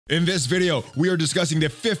In this video, we are discussing the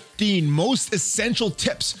 15 most essential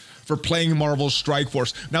tips for playing Marvel Strike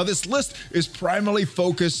Force. Now, this list is primarily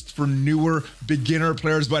focused for newer beginner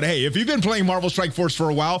players, but hey, if you've been playing Marvel Strike Force for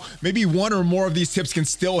a while, maybe one or more of these tips can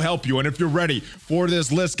still help you. And if you're ready for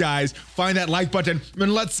this list, guys, find that like button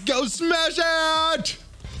and let's go smash it!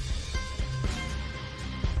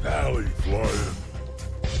 ValleyFlyin.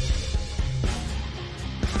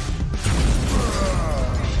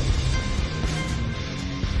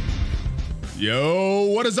 Yo,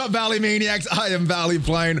 what is up, Valley Maniacs? I am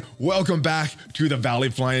ValleyFlyin. Welcome back to the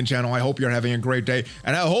ValleyFlyin channel. I hope you're having a great day,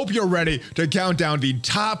 and I hope you're ready to count down the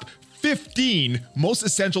top 15 most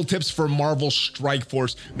essential tips for Marvel Strike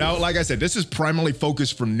Force. Now, like I said, this is primarily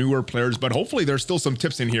focused for newer players, but hopefully there's still some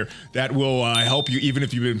tips in here that will help you even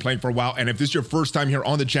if you've been playing for a while. And if this is your first time here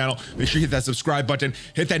on the channel, make sure you hit that subscribe button,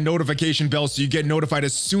 hit that notification bell so you get notified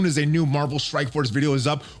as soon as a new Marvel Strike Force video is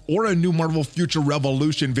up or a new Marvel Future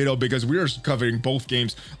Revolution video, because we are covering both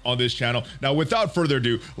games on this channel. Now, without further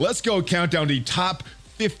ado, let's go count down the top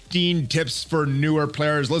 15 tips for newer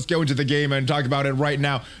players. Let's go into the game and talk about it right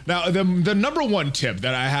now. Now, the number one tip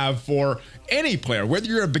that I have for any player, whether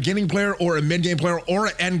you're a beginning player or a mid-game player or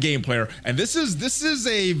an end-game player, and this is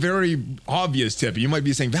a very obvious tip. You might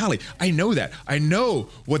be saying, Valley, I know that. I know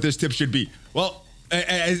what this tip should be. Well,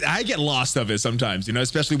 I get lost of it sometimes, you know,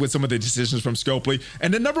 especially with some of the decisions from Scopely.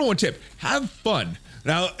 And the number one tip, have fun.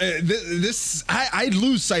 Now, I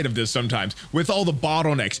lose sight of this sometimes with all the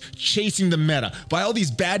bottlenecks, chasing the meta, by all these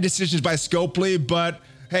bad decisions by Scopely, but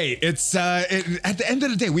hey, it's at the end of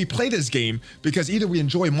the day, we play this game because either we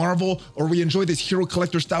enjoy Marvel or we enjoy this hero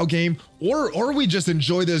collector style game, or we just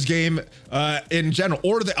enjoy this game in general,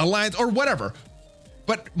 or the Alliance, or whatever.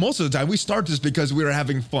 But most of the time, we start this because we are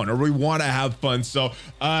having fun, or we want to have fun. So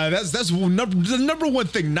that's the number one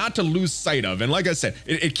thing not to lose sight of. And like I said,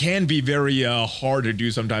 it can be very hard to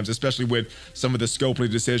do sometimes, especially with some of the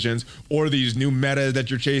Scopely decisions or these new meta that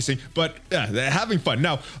you're chasing. But having fun.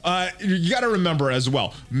 Now, you got to remember as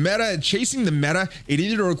well, chasing the meta, it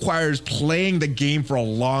either requires playing the game for a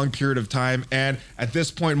long period of time. And at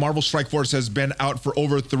this point, Marvel Strike Force has been out for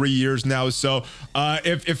over 3 years now. So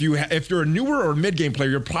if you're a newer or mid-game player,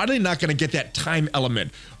 you're probably not going to get that time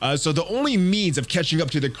element. So the only means of catching up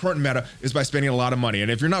to the current meta is by spending a lot of money. And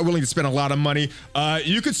if you're not willing to spend a lot of money,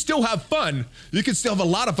 you could still have fun. You could still have a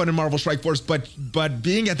lot of fun in Marvel Strike Force, but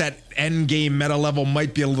being at that end game meta level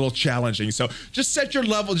might be a little challenging. So just set your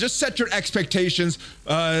level, just set your expectations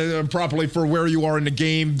properly for where you are in the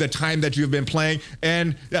game, the time that you've been playing,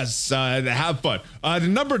 and yes, have fun. The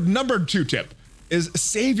number two tip is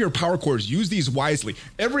save your power cores. Use these wisely.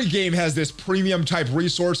 Every game has this premium type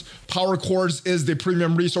resource. Power cores is the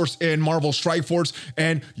premium resource in Marvel Strike Force,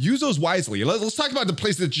 and use those wisely. Let's talk about the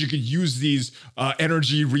places that you could use these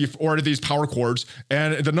these power cores.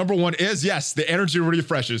 And the number one is, yes, the energy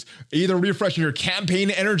refreshes. Either refreshing your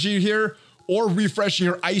campaign energy here, or refreshing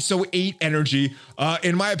your ISO 8 energy.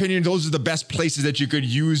 In my opinion, those are the best places that you could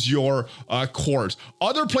use your cores.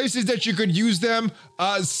 Other places that you could use them,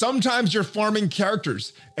 sometimes you're farming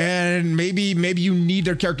characters, and maybe you need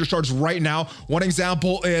their character shards right now. One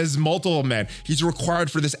example is Multiple Man. He's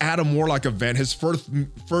required for this Adam Warlock event. His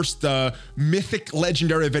first mythic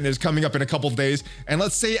legendary event is coming up in a couple of days. And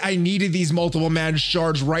let's say I needed these Multiple Man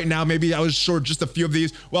shards right now. Maybe I was short just a few of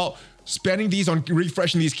these. Well, spending these on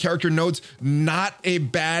refreshing these character nodes, not a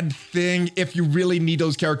bad thing if you really need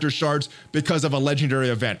those character shards because of a legendary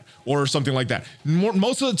event or something like that.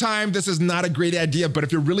 Most of the time, this is not a great idea, but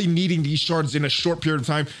if you're really needing these shards in a short period of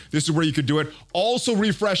time, this is where you could do it. Also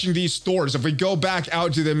refreshing these stores. If we go back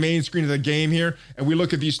out to the main screen of the game here and we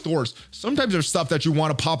look at these stores, sometimes there's stuff that you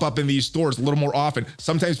want to pop up in these stores a little more often.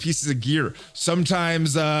 Sometimes pieces of gear,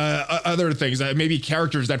 sometimes other things, maybe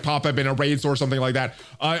characters that pop up in a raid store or something like that.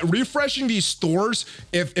 Refreshing these stores,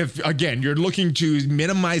 if again you're looking to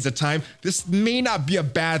minimize the time, this may not be a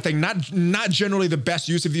bad thing. Not generally the best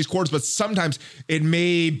use of these cores, but sometimes it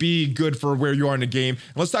may be good for where you are in the game.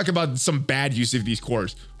 And let's talk about some bad use of these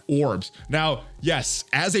cores. Orbs. Now, yes,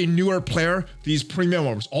 as a newer player, these premium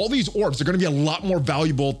orbs, all these orbs are going to be a lot more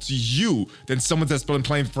valuable to you than someone that's been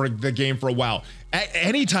playing for the game for a while.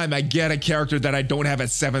 Anytime I get a character that I don't have at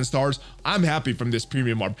 7 stars, I'm happy from this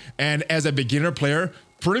premium orb. And as a beginner player,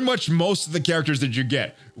 pretty much most of the characters that you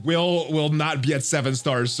get will not be at 7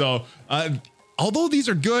 stars. So although these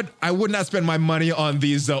are good, I would not spend my money on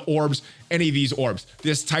these orbs any of these orbs.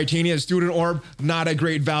 This Titanium Student Orb, not a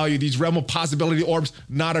great value. These Realm of Possibility Orbs,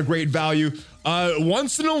 not a great value.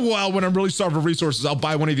 Once in a while, when I'm really starved for resources, I'll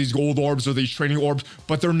buy one of these gold orbs or these training orbs,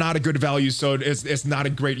 but they're not a good value, so it's not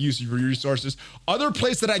a great use of your resources. Other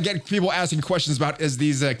place that I get people asking questions about is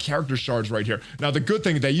these character shards right here. Now, the good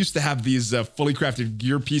thing, they used to have these fully crafted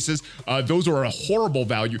gear pieces. Those are a horrible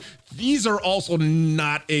value. These are also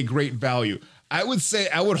not a great value. I would say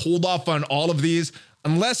I would hold off on all of these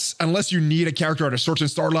unless you need a character at a certain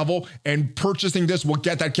star level, and purchasing this will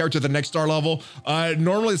get that character to the next star level.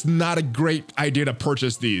 Normally it's not a great idea to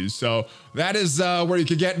purchase these. So that is where you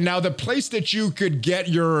could get. Now, the place that you could get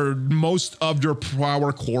your most of your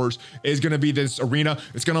power cores is going to be this arena.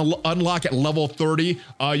 It's going to unlock at level 30.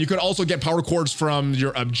 You could also get power cores from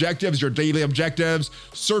your objectives, your daily objectives,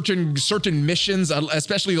 certain missions,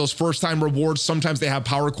 especially those first time rewards. Sometimes they have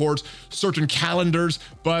power cores, certain calendars,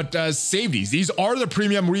 but save these. These are the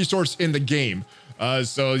premium resource in the game.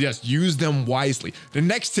 So yes, use them wisely. The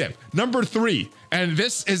next tip, number 3, and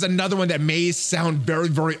this is another one that may sound very,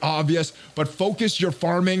 very obvious, but focus your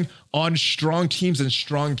farming on strong teams and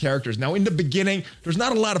strong characters. Now, in the beginning, there's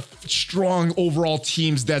not a lot of strong overall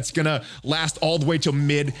teams that's gonna last all the way to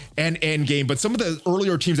mid and end game, but some of the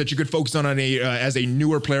earlier teams that you could focus on as a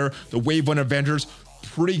newer player, the Wave 1 Avengers,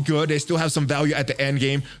 pretty good. They still have some value at the end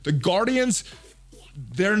game. The Guardians,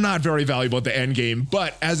 they're not very valuable at the end game,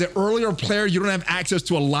 but as an earlier player, you don't have access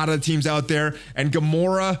to a lot of the teams out there. And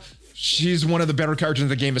Gamora, she's one of the better characters in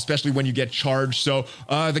the game, especially when you get charged. So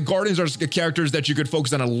the Guardians are characters that you could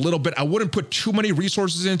focus on a little bit. I wouldn't put too many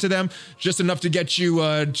resources into them, just enough to get you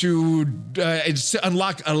to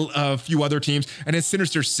unlock a few other teams. And it's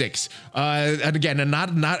Sinister Six. And again,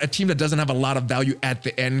 not a team that doesn't have a lot of value at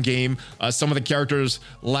the end game. Some of the characters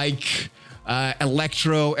like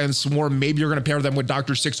Electro and Swarm, maybe you're going to pair them with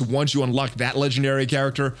Dr. Six once you unlock that legendary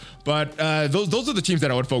character, but those are the teams that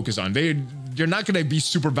I would focus on. They're not going to be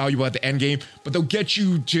super valuable at the end game, but they'll get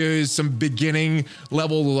you to some beginning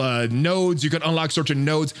level nodes. You can unlock certain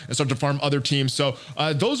nodes and start to farm other teams. So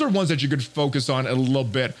those are ones that you could focus on a little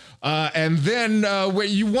bit. And then where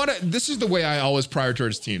you want to, this is the way I always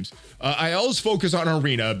prioritize teams. I always focus on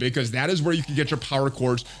Arena because that is where you can get your power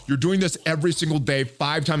cores. You're doing this every single day,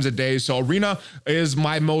 5 times a day. So Arena is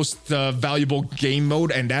my most valuable game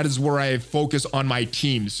mode, and that is where I focus on my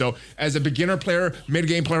team. So as a beginner player,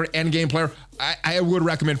 mid-game player, end game player, I would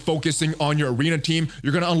recommend focusing on your Arena team.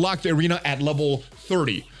 You're going to unlock the Arena at level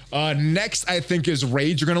 30. Next, I think, is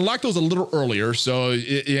raids. You're going to unlock those a little earlier. So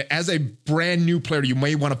as a brand new player, you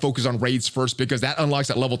may want to focus on raids first because that unlocks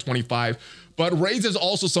at level 25. But raids is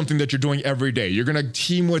also something that you're doing every day. You're going to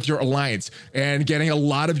team with your alliance and getting a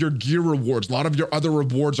lot of your gear rewards. A lot of your other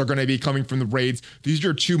rewards are going to be coming from the raids. These are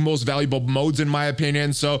your 2 most valuable modes, in my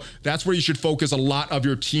opinion. So that's where you should focus a lot of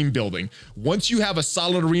your team building. Once you have a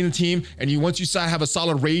solid arena team and once you have a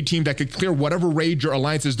solid raid team that could clear whatever raid your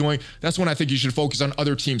alliance is doing, that's when I think you should focus on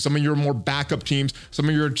other teams. Some of your more backup teams, some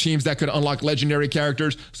of your teams that could unlock legendary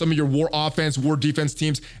characters, some of your war offense, war defense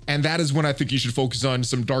teams. And that is when I think you should focus on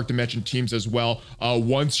some Dark Dimension teams as well,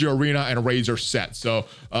 once your arena and raids are set. So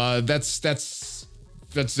that's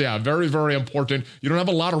yeah, very, very important. You don't have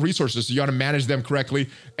a lot of resources, so you got to manage them correctly.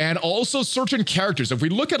 And also certain characters. If we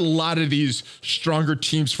look at a lot of these stronger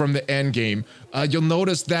teams from the end game, you'll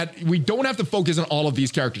notice that we don't have to focus on all of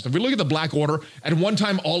these characters. If we look at the Black Order, at one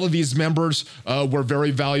time, all of these members were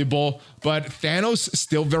very valuable, but Thanos,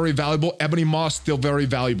 still very valuable. Ebony Moss, still very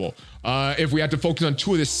valuable. If we had to focus on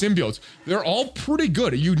 2 of the symbiotes, they're all pretty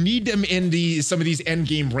good. You need them in some of these end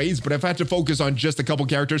game raids, but if I had to focus on just a couple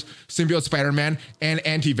characters, Symbiote Spider-Man and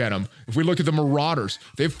Anti-Venom. If we look at the Marauders,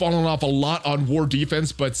 they've fallen off a lot on war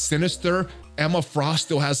defense, but Sinister, Emma Frost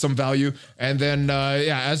still has some value. And then,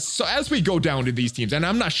 yeah, as we go down to these teams, and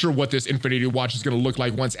I'm not sure what this Infinity Watch is going to look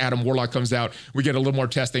like once Adam Warlock comes out, we get a little more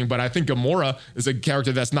testing, but I think Gamora is a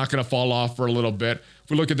character that's not going to fall off for a little bit. If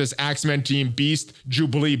we look at this X-Men team, Beast,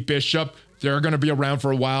 Jubilee, Bishop, they're going to be around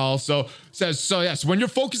for a while. So yes, when you're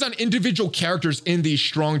focused on individual characters in these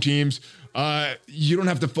strong teams, you don't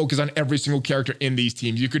have to focus on every single character in these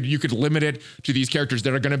teams. You could limit it to these characters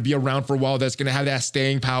that are going to be around for a while, that's going to have that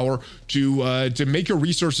staying power to make your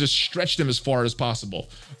resources, stretch them as far as possible.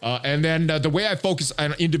 And then the way I focus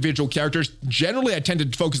on individual characters, generally I tend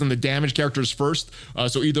to focus on the damage characters first.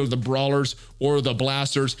 So either the brawlers or the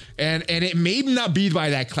blasters, and it may not be by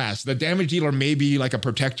that class. The damage dealer may be like a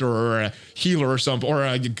protector or a healer or something, or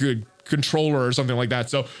a good controller or something like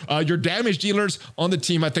that. So your damage dealers on the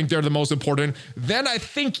team, I think they're the most important. Then I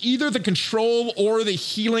think either the control or the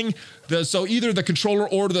healing. So either the controller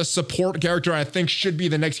or the support character, I think, should be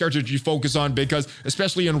the next character that you focus on, because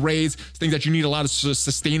especially in raids, things that you need a lot of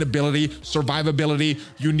sustainability, survivability,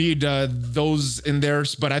 you need those in there.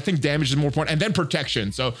 But I think damage is more important, and then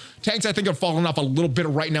protection. So tanks, I think, are falling off a little bit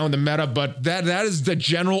right now in the meta, but that is the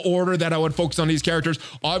general order that I would focus on these characters.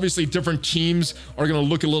 Obviously, different teams are going to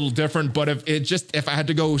look a little different, but if I had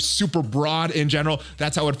to go super broad in general,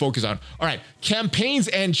 that's how I would focus on. All right, campaigns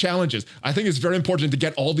and challenges. I think it's very important to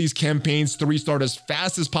get all these campaigns 3-starred as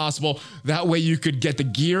fast as possible. That way you could get the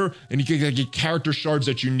gear and you could get character shards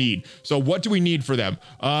that you need. So what do we need for them?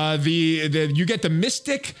 You get the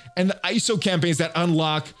Mystic and the ISO campaigns that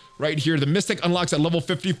unlock right here. The Mystic unlocks at level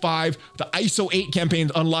 55. The ISO 8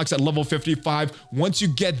 campaign unlocks at level 55. Once you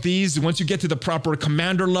get these, once you get to the proper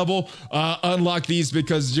commander level, unlock these,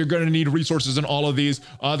 because you're going to need resources in all of these.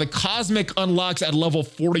 The Cosmic unlocks at level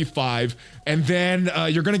 45. And then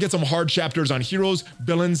you're going to get some hard chapters on Heroes,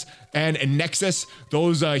 Villains, and Nexus.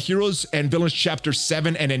 Those Heroes and Villains chapter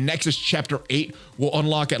 7 and Nexus chapter 8 will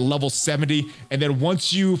unlock at level 70. And then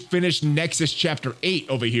once you finish Nexus chapter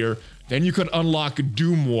 8 over here, then you could unlock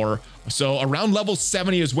Doom War. So around level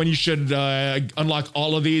 70 is when you should unlock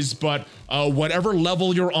all of these. But whatever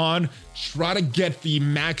level you're on, try to get the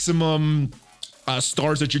maximum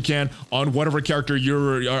stars that you can on whatever character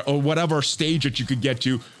or whatever stage that you could get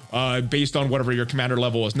to, based on whatever your commander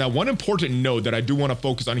level is. Now, one important note that I do want to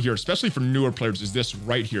focus on here, especially for newer players, is this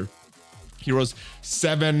right here. Heroes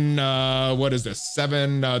 7, what is this?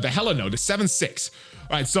 7, the Hella node, the 7-6.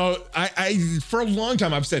 All right, so I for a long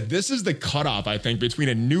time I've said this is the cutoff, I think, between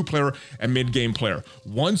a new player and mid-game player.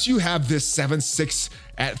 Once you have this 7-6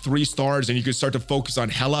 at 3 stars and you can start to focus on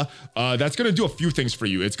Hella, that's going to do a few things for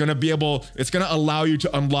you. It's going to allow you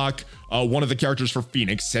to unlock one of the characters for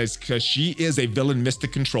Phoenix, because she is a villain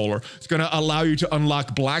mystic controller. It's going to allow you to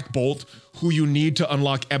unlock Black Bolt, who you need to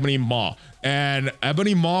unlock Ebony Maw. And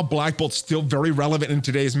Ebony Maw, Black Bolt, still very relevant in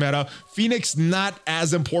today's meta. Phoenix, not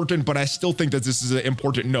as important, but I still think that this is an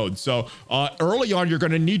important node. So early on, you're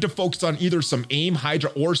going to need to focus on either some AIM, Hydra,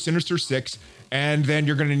 or Sinister Six. And then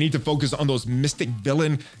you're going to need to focus on those mystic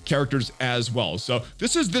villain characters as well. So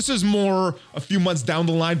this is more a few months down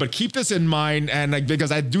the line, but keep this in mind, and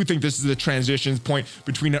because I do think this is a transition point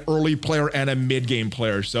between an early player and a mid-game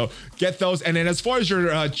player. So get those. And then as far as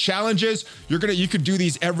your challenges, you could do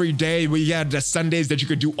these every day. We had Sundays that you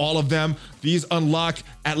could do all of them. These unlock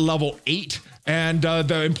at level 8. And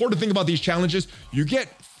the important thing about these challenges, you get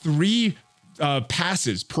 3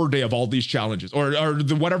 passes per day of all these challenges, or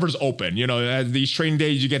whatever's open. You know, these training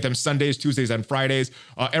days, you get them Sundays, Tuesdays, and Fridays.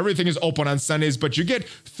 Everything is open on Sundays, but you get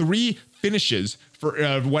 3 finishes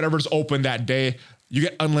for whatever's open that day. You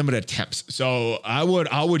get unlimited attempts. So I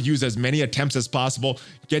would use as many attempts as possible.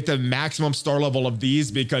 Get the maximum star level of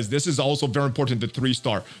these, because this is also very important to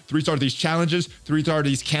 3-star. 3-star these challenges, 3-star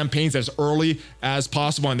these campaigns as early as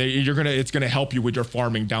possible, and it's gonna help you with your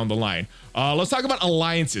farming down the line. Let's talk about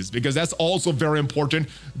alliances, because that's also very important.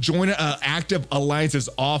 Join active alliances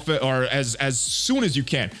often, or as soon as you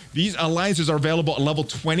can. These alliances are available at level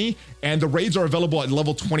 20, and the raids are available at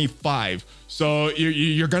level 25. So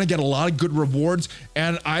you're gonna get a lot of good rewards,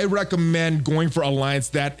 and I recommend going for alliance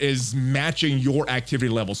that is matching your activity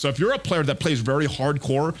level. So if you're a player that plays very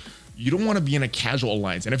hardcore, you don't want to be in a casual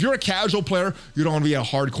alliance. And if you're a casual player, you don't want to be in a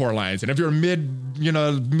hardcore alliance. And if you're a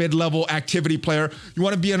mid-level activity player, you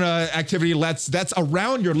want to be in an activity that's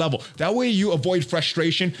around your level. That way you avoid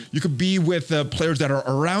frustration. You could be with players that are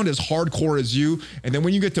around as hardcore as you. And then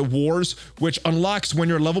when you get to wars, which unlocks when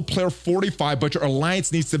you're level player 45, but your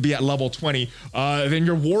alliance needs to be at level 20, then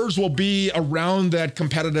your wars will be around that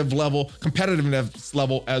competitiveness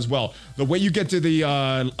level as well. The way you get to the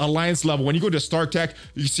alliance level, when you go to Star Tech,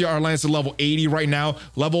 you see our alliance at level 80 right now.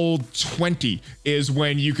 Level 20 is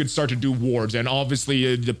when you could start to do wars, and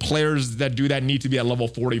obviously the players that do that need to be at level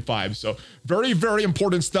 45. So very, very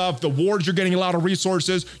important stuff. The wars, you're getting a lot of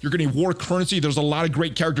resources. You're getting war currency. There's a lot of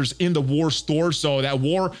great characters in the war store, so that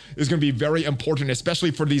war is going to be very important,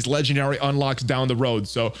 especially for these legendary unlocks down the road.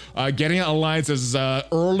 So getting an alliance as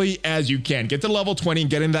early as you can. Get to level 20 and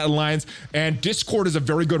get in that alliance. And Discord is a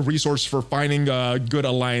very good resource for finding good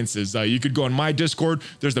alliances. You could go on my Discord.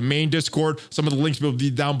 There's the main Discord. Some of the links will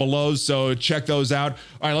be down below, so check those out.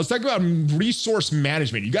 All right, let's talk about resource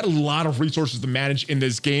management. You got a lot of resources to manage in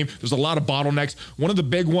this game. There's a lot of bottlenecks. One of the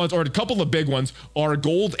big ones, or a couple of big ones, are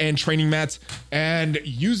gold and training mats, and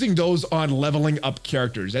using those on leveling up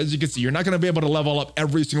characters. As you can see, you're not going to be able to level up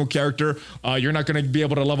every single character. You're not going to be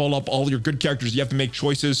able to level up all your good characters. You have to make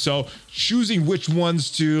choices. So choosing which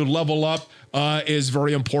ones to level up is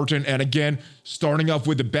very important. And again, starting off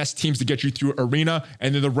with the best teams to get you through arena,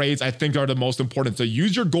 and then the raids I think are the most important. So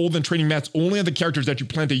use your gold and training mats only on the characters that you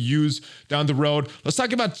plan to use down the road. Let's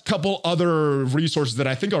talk about a couple other resources that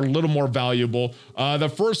I think are a little more valuable. The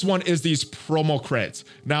first one is these promo credits.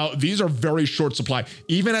 Now, these are very short supply.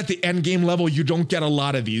 Even at the end game level, you don't get a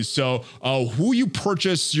lot of these. So who you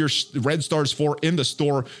purchase your red stars for in the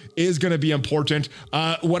store is going to be important.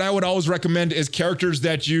 What I would always recommend is characters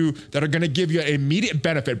that are going to give you an immediate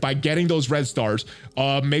benefit by getting those red stars.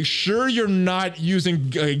 Make sure you're not using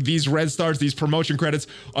these red stars, these promotion credits,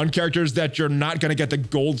 on characters that you're not going to get the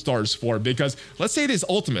gold stars for. Because let's say this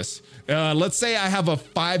Ultimus. Let's say I have a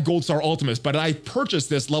 5 gold star Ultimus, but I purchased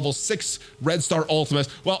this level 6 red star Ultimus.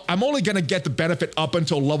 Well, I'm only going to get the benefit up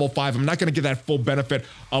until level 5. I'm not going to get that full benefit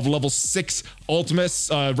of level 6 Ultimus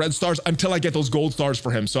red stars until I get those gold stars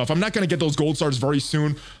for him. So if I'm not going to get those gold stars very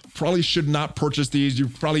soon, probably should not purchase these. You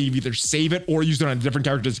probably either save it or use it on a different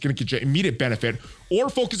character that's going to get you immediate benefit, or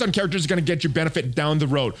focus on characters that are going to get you benefit down the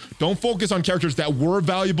road. Don't focus on characters that were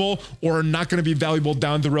valuable or are not going to be valuable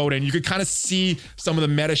down the road. And you can kind of see some of the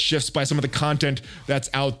meta shifts by some of the content that's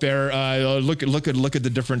out there. Look at the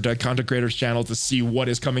different content creators channels to see what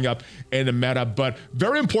is coming up in the meta. But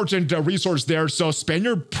very important resource there. So spend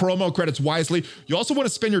your promo credits wisely. You also want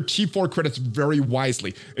to spend your T4 credits very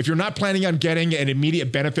wisely. If you're not planning on getting an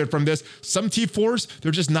immediate benefit from this, some T4s,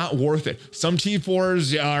 they're just not worth it. Some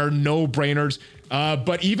T4s are no-brainers.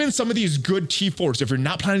 But even some of these good T4s, if you're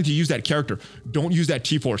not planning to use that character, don't use that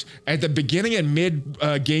T4s. At the beginning and mid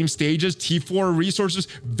game stages, T4 resources,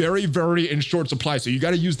 very, very in short supply. So you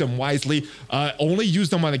got to use them wisely. Only use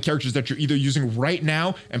them on the characters that you're either using right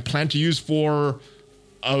now and plan to use for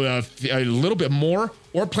a little bit more,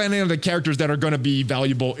 or planning on the characters that are going to be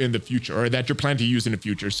valuable in the future, or that you're planning to use in the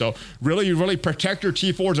future. So really protect your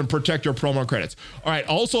T4s and protect your promo credits. All right,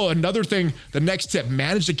 also another thing, the next tip,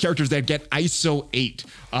 manage the characters that get ISO 8.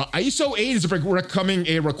 ISO 8 is becoming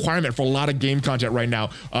a requirement for a lot of game content right now.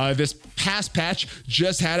 This past patch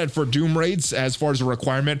just had it for Doom raids as far as a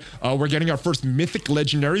requirement. We're getting our first mythic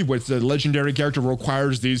legendary, which the legendary character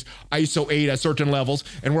requires these ISO 8 at certain levels.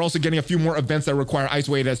 And we're also getting a few more events that require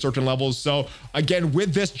ISO 8 at certain levels. So again,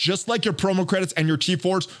 with this, just like your promo credits and your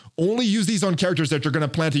T4s, only use these on characters that you're going to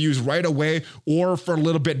plan to use right away or for a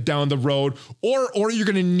little bit down the road, or you're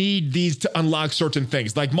going to need these to unlock certain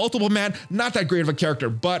things. Like Multiple Man, not that great of a character,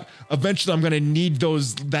 but eventually I'm going to need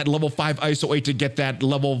that level 5 ISO 8 to get that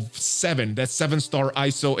level 7, that 7-star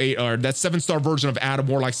ISO 8, or that 7-star version of Adam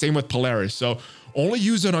Warlock. Same with Polaris. So only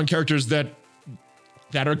use it on characters that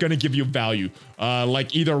are going to give you value,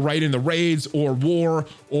 like either right in the raids or war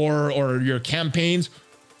or your campaigns,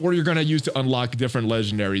 or you're going to use to unlock different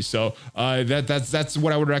legendaries. So that's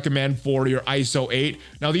what I would recommend for your ISO 8.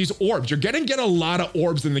 Now these orbs, you're going to get a lot of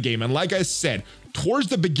orbs in the game. And like I said, towards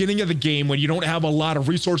the beginning of the game, when you don't have a lot of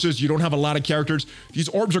resources, you don't have a lot of characters, these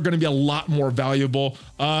orbs are going to be a lot more valuable.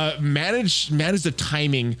 Manage the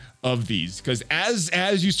timing of these, because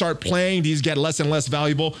as you start playing, these get less and less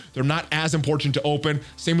valuable. They're not as important to open.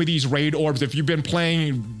 Same with these raid orbs. If you've been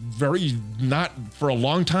playing not for a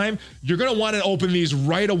long time, you're going to want to open these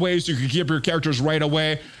right away so you can keep your characters right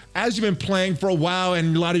away. As you've been playing for a while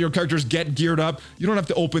and a lot of your characters get geared up, you don't have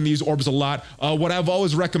to open these orbs a lot. What I've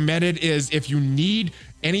always recommended is if you need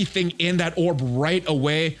anything in that orb right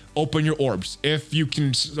away, open your orbs. If you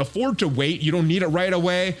can afford to wait, you don't need it right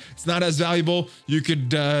away, it's not as valuable, you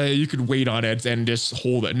could wait on it and just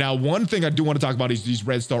hold it. Now, one thing I do want to talk about is these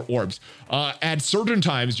red star orbs. At certain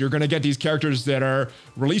times, you're going to get these characters that are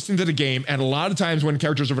released into the game, and a lot of times when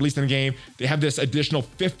characters are released in the game, they have this additional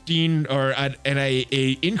 15 or an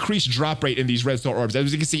increased drop rate in these red star orbs.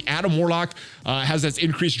 As you can see, Adam Warlock has this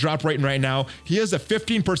increased drop rate right now. He has a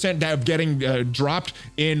 15% of getting dropped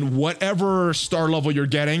in whatever star level you're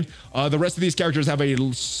getting. The rest of these characters have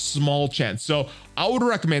a small chance. So I would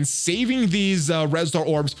recommend saving these red star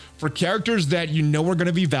orbs for characters that you know are going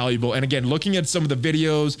to be valuable. And again, looking at some of the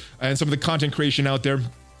videos and some of the content creation out there,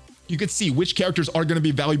 you can see which characters are going to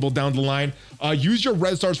be valuable down the line. Use your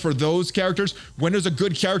red stars for those characters. When there's a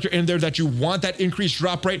good character in there that you want that increased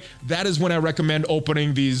drop rate, that is when I recommend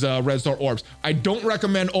opening these red star orbs. I don't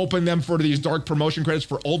recommend opening them for these dark promotion credits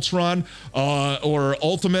for Ultron or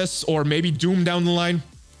Ultimus or maybe Doom down the line.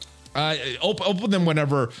 Open them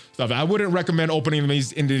whenever stuff. I wouldn't recommend opening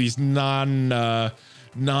these into these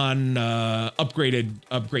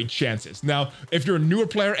upgrade chances. Now, if you're a newer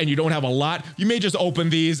player and you don't have a lot, you may just open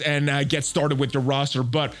these and get started with your roster.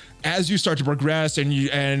 But as you start to progress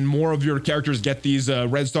and more of your characters get these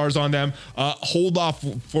red stars on them, hold off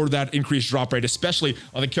for that increased drop rate, especially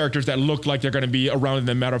on the characters that look like they're going to be around in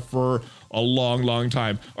the meta for a long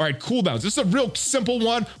time. All right, cooldowns. This is a real simple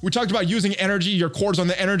one. We talked about using energy, your cores on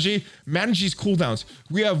the energy. Manage these cooldowns.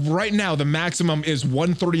 We have right now, the maximum is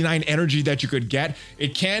 139 energy that you could get.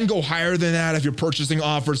 It can go higher than that if you're purchasing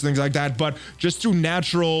offers, things like that, but just through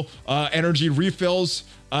natural energy refills,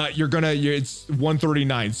 it's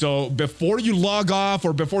 139. So before you log off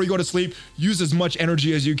or before you go to sleep, use as much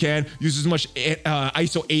energy as you can, use as much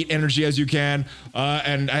ISO 8 energy as you can.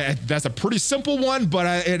 That's a pretty simple one,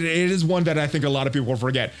 but it is one that I think a lot of people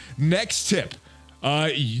forget. Next tip.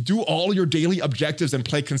 You do all your daily objectives and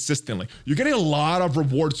play consistently. You're getting a lot of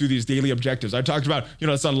rewards through these daily objectives. I talked about,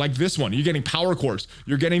 it's like this one. You're getting power cores.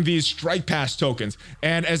 You're getting these strike pass tokens,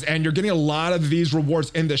 and you're getting a lot of these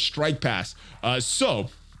rewards in the strike pass. So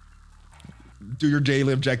do your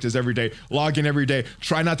daily objectives every day, log in every day,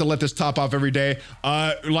 try not to let this top off every day.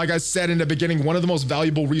 Like I said in the beginning, one of the most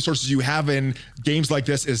valuable resources you have in games like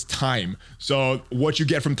this is time. So what you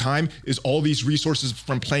get from time is all these resources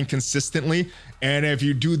from playing consistently. And if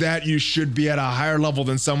you do that, you should be at a higher level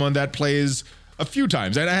than someone that plays a few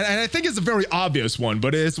times. And I think it's a very obvious one,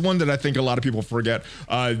 but it's one that I think a lot of people forget.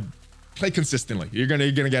 Play consistently. You're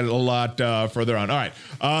gonna get a lot further on. All right,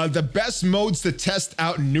 the best modes to test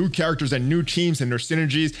out new characters and new teams and their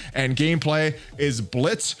synergies and gameplay is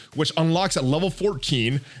Blitz, which unlocks at level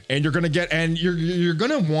 14, and you're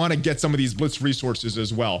gonna want to get some of these Blitz resources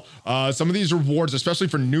as well. Some of these rewards, especially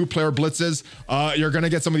for new player blitzes, you're gonna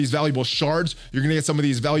get some of these valuable shards. You're gonna get some of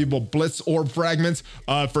these valuable Blitz orb fragments.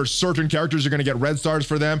 For certain characters, you're gonna get red stars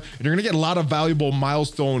for them, and you're gonna get a lot of valuable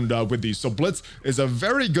milestone with these. So Blitz is a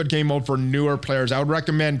very good game mode for newer players. I would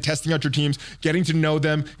recommend testing out your teams, getting to know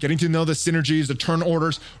them, getting to know the synergies, the turn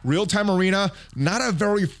orders. Real-time arena, not a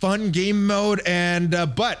very fun game mode,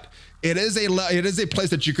 but it is a place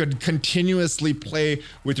that you could continuously play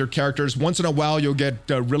with your characters. Once in a while, you'll get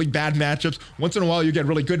really bad matchups. Once in a while, you get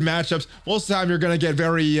really good matchups. Most of the time, you're going to get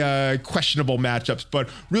very questionable matchups. But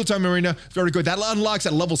real-time arena, very good. That unlocks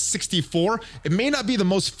at level 64. It may not be the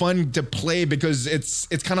most fun to play because it's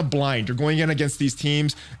kind of blind. You're going in against these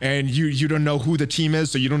teams, and you don't know who the team is,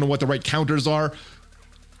 so you don't know what the right counters are.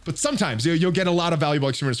 But sometimes you'll get a lot of valuable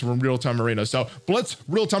experience from real-time arena. So Blitz,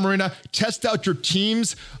 real-time arena, test out your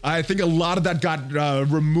teams. I think a lot of that got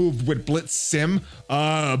removed with Blitz Sim,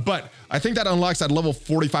 but I think that unlocks at level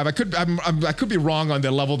 45. I could be wrong on the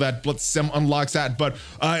level that Blitz Sim unlocks at, but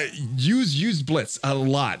use Blitz a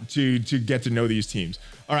lot to get to know these teams.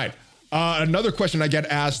 All right, another question I get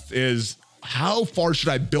asked is, how far should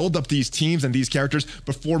I build up these teams and these characters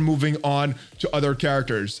before moving on to other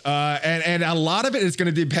characters? And a lot of it is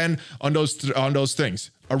going to depend on those things.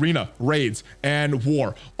 Arena, raids, and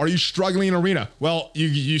war. Are you struggling in arena? Well,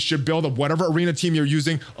 you should build up whatever arena team you're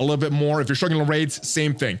using a little bit more. If you're struggling in raids,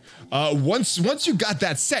 same thing. Once you got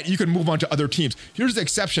that set, you can move on to other teams. Here's the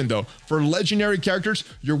exception though. For legendary characters,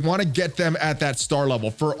 you want to get them at that star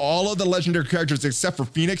level. For all of the legendary characters except for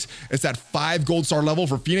Phoenix, it's that 5 gold star level.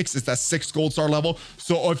 For Phoenix, it's that 6 gold star level.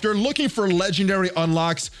 So if you're looking for legendary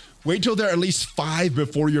unlocks, wait till they're at least 5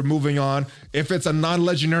 before you're moving on. If it's a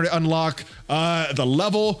non-legendary unlock, the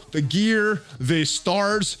level, the gear, the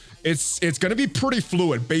stars, it's going to be pretty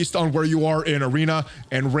fluid based on where you are in arena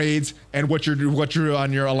and raids and what you're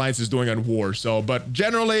on your alliance is doing on war. So, but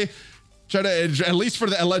generally, try to, at least for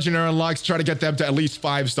the legendary unlocks, try to get them to at least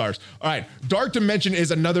 5 stars. All right, Dark Dimension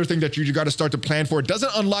is another thing that you got to start to plan for. It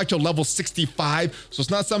doesn't unlock till level 65, so it's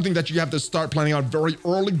not something that you have to start planning on very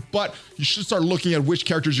early, but you should start looking at which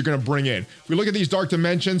characters you're going to bring in. If we look at these Dark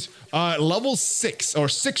Dimensions, level 6 or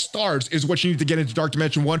 6 stars is what you need to get into Dark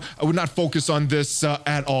Dimension 1. I would not focus on this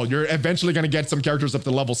at all. You're eventually going to get some characters up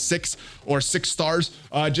to level 6 or 6 stars.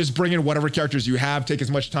 Just bring in whatever characters you have, take as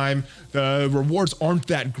much time. The rewards aren't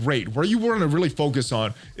that great. Where you want to really focus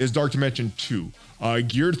on is Dark Dimension 2.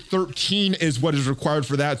 Gear 13 is what is required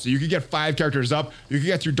for that. So you can get 5 characters up. You can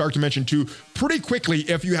get through Dark Dimension 2 pretty quickly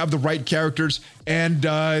if you have the right characters and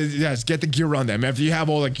yes, get the gear on them. If you have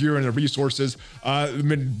all the gear and the resources,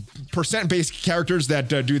 percent-based characters that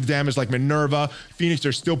do the damage like Minerva, Phoenix,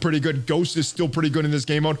 they're still pretty good. Ghost is still pretty good in this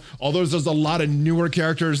game mode. Although there's a lot of newer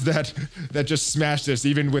characters that just smash this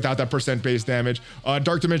even without that percent-based damage.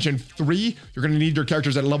 Dark Dimension 3, you're going to need your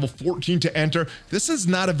characters at level 14 to enter. This is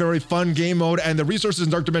not a very fun game mode, and the resources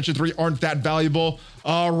in Dark Dimension 3 aren't that valuable.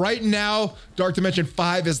 Right now, Dark Dimension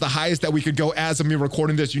 5 is the highest that we could go as of me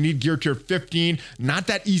recording this. You need gear tier 15. Not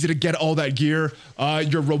that easy to get all that gear.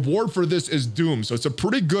 Your reward for this is Doom, so it's a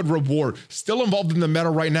pretty good reward. Still involved in the meta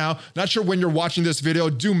right now. Not sure when you're watching this video.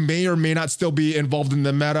 Doom may or may not still be involved in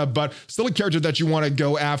the meta, but still a character that you want to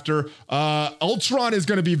go after. Ultron is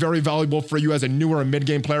going to be very valuable for you as a newer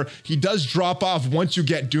mid-game player. He does drop off once you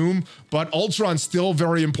get Doom, but Ultron's still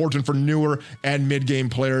very important for newer and mid-game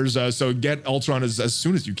players. So get Ultron as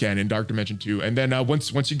soon as you can in Dark Dimension 2. And then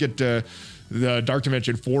once you get the Dark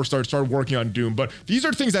Dimension 4, start working on Doom. But these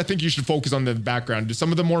are things I think you should focus on in the background.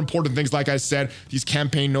 Some of the more important things, like I said, these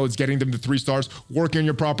campaign nodes, getting them to 3 stars, working on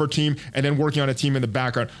your proper team, and then working on a team in the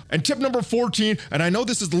background. And tip number 14, and I know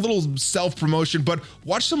this is a little self-promotion, but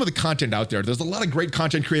watch some of the content out there. There's a lot of great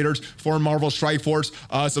content creators for Marvel Strike Force.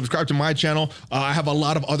 Subscribe to my channel. I have a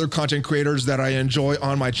lot of other content creators that I enjoy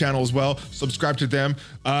on my channel as well. Subscribe to them.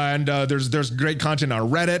 And there's great content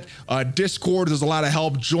on Reddit, Discord. There's a lot of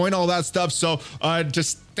help. Join all that stuff. So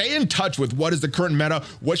just stay in touch with what is the current meta,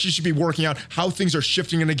 what you should be working on, how things are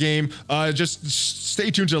shifting in the game. Just stay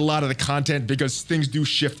tuned to a lot of the content because things do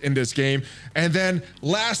shift in this game. And then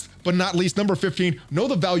last but not least, number 15, know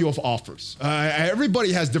the value of offers.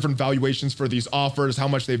 Everybody has different valuations for these offers, how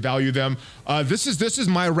much they value them. This is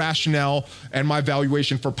my rationale and my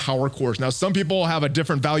valuation for power cores. Now, some people have a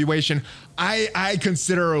different valuation. I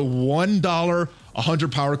consider $1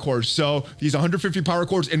 100 power cores. So these 150 power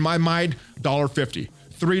cores in my mind, $1.50.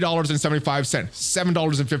 $3.75,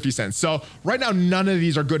 $7.50. So right now, none of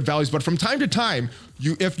these are good values, but from time to time,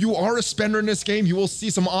 if you are a spender in this game, you will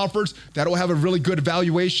see some offers that will have a really good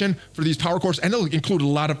valuation for these power cores, and they'll include a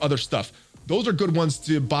lot of other stuff. Those are good ones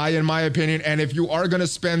to buy, in my opinion. And if you are going to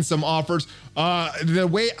spend some offers, the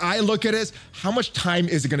way I look at it is, how much time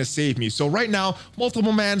is it going to save me? So right now,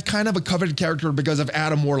 Multiple Man, kind of a coveted character because of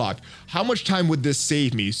Adam Warlock. How much time would this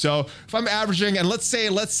save me? So if I'm averaging, and let's say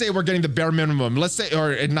we're getting the bare minimum, let's say,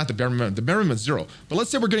 or not the bare minimum is 0, but let's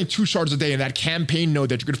say we're getting 2 shards a day in that campaign node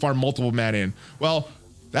that you could farm Multiple Man in. Well,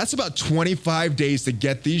 that's about 25 days to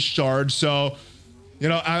get these shards. So, you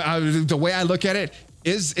know, the way I look at it,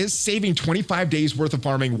 is saving 25 days worth of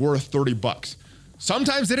farming worth 30 bucks?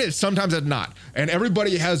 Sometimes it is, sometimes it's not. And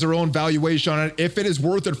everybody has their own valuation on it. If it is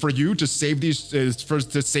worth it for you to save these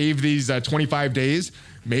 25 days,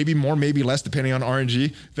 maybe more, maybe less, depending on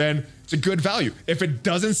RNG, then it's a good value. If it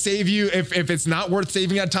doesn't save you, if it's not worth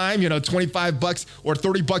saving that time, you know, 25 bucks or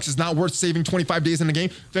 30 bucks is not worth saving 25 days in the game,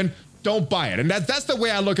 then don't buy it. And that's the way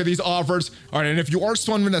I look at these offers. All right, and if you are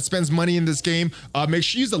someone that spends money in this game, make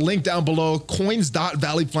sure you use the link down below,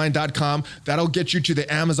 coins.valleyflyin.com. That'll get you to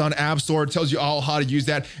the Amazon App Store. It tells you all how to use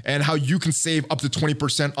that and how you can save up to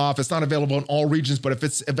 20% off. It's not available in all regions, but if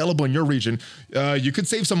it's available in your region, you could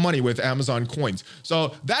save some money with Amazon coins.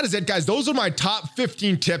 So that is it, guys. Those are my top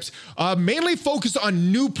 15 tips. Mainly focused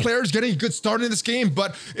on new players getting a good start in this game.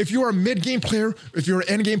 But if you're a mid-game player, if you're an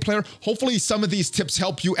end-game player, hopefully some of these tips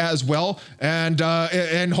help you as well. And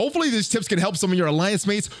hopefully these tips can help some of your alliance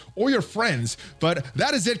mates or your friends. But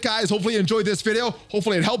that is it, guys. Hopefully you enjoyed this video.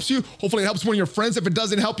 Hopefully it helps you. Hopefully it helps one of your friends if it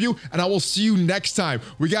doesn't help you. And I will see you next time.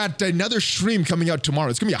 We got another stream coming out tomorrow.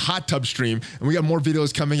 It's gonna be a hot tub stream, and we got more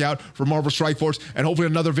videos coming out for Marvel Strike Force, and hopefully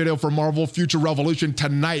another video for Marvel Future Revolution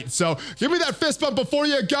tonight. So give me that fist bump before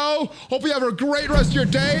you go. Hope you have a great rest of your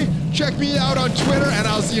day. Check me out on Twitter, and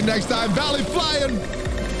I'll see you next time. ValleyFlyin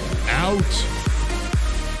out.